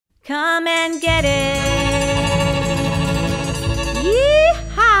come and get it.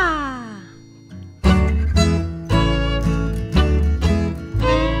 Yee-haw!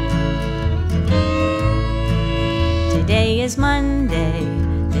 Today is Monday,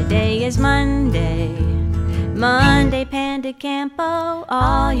 today is Monday. Monday, Panda Campo,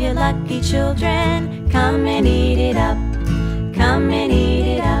 all you lucky children, come and eat it up, come and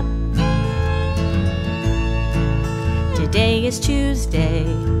eat it up. Today is Tuesday,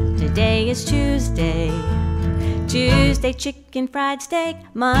 today is Tuesday. Tuesday, chicken fried steak.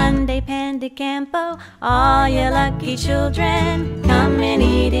 Monday, Panda Campo, all you lucky children, come and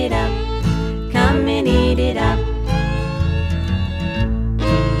eat it up, come and eat it up.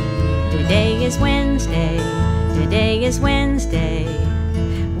 Today is Wednesday, today is Wednesday.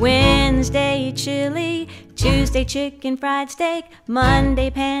 Wednesday, chili. Tuesday, chicken fried steak. Monday,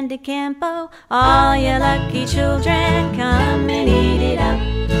 Panda Campo, all you lucky children, come and eat it up,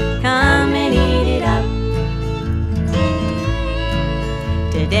 come and eat it up.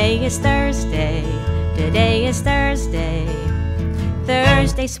 Today is Thursday, today is Thursday.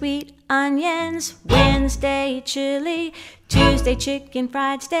 Thursday, sweet onions. Wednesday, chili. Tuesday, chicken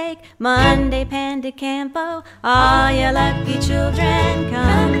fried steak. Monday, Panda Campo, all you lucky children,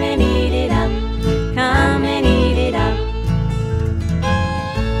 come and eat it up, come and eat it up.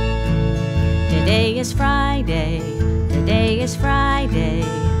 Today is Friday, today is Friday.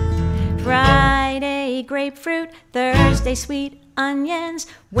 Friday, grapefruit. Thursday, sweet onions.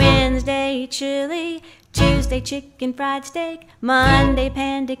 Wednesday, chili. Tuesday, chicken fried steak. Monday,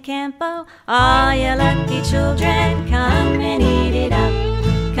 Panda Campo, all you lucky children, come and eat it up,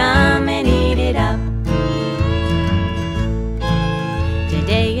 come and eat it up.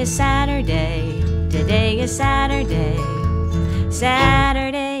 Today is Saturday, today is Saturday.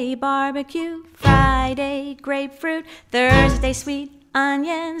 Saturday, barbecue. Friday, grapefruit. Thursday, sweet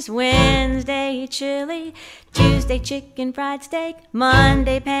onions. Wednesday, chili. Tuesday, chicken fried steak.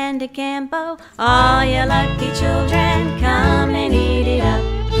 Monday, Panda Campo, all you lucky children, come and eat it up,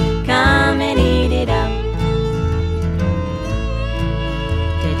 come and eat it up.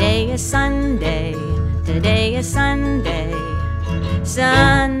 Today is Sunday, today is Sunday.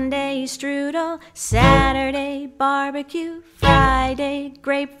 Sunday, strudel. Saturday, barbecue. Friday,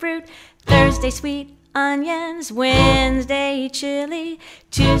 grapefruit. Thursday, sweet onions. Wednesday, chili.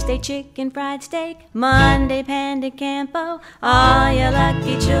 Tuesday, chicken fried steak. Monday, Panda Campo, all you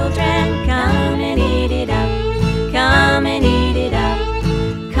lucky children, come and eat it up, come and eat it up.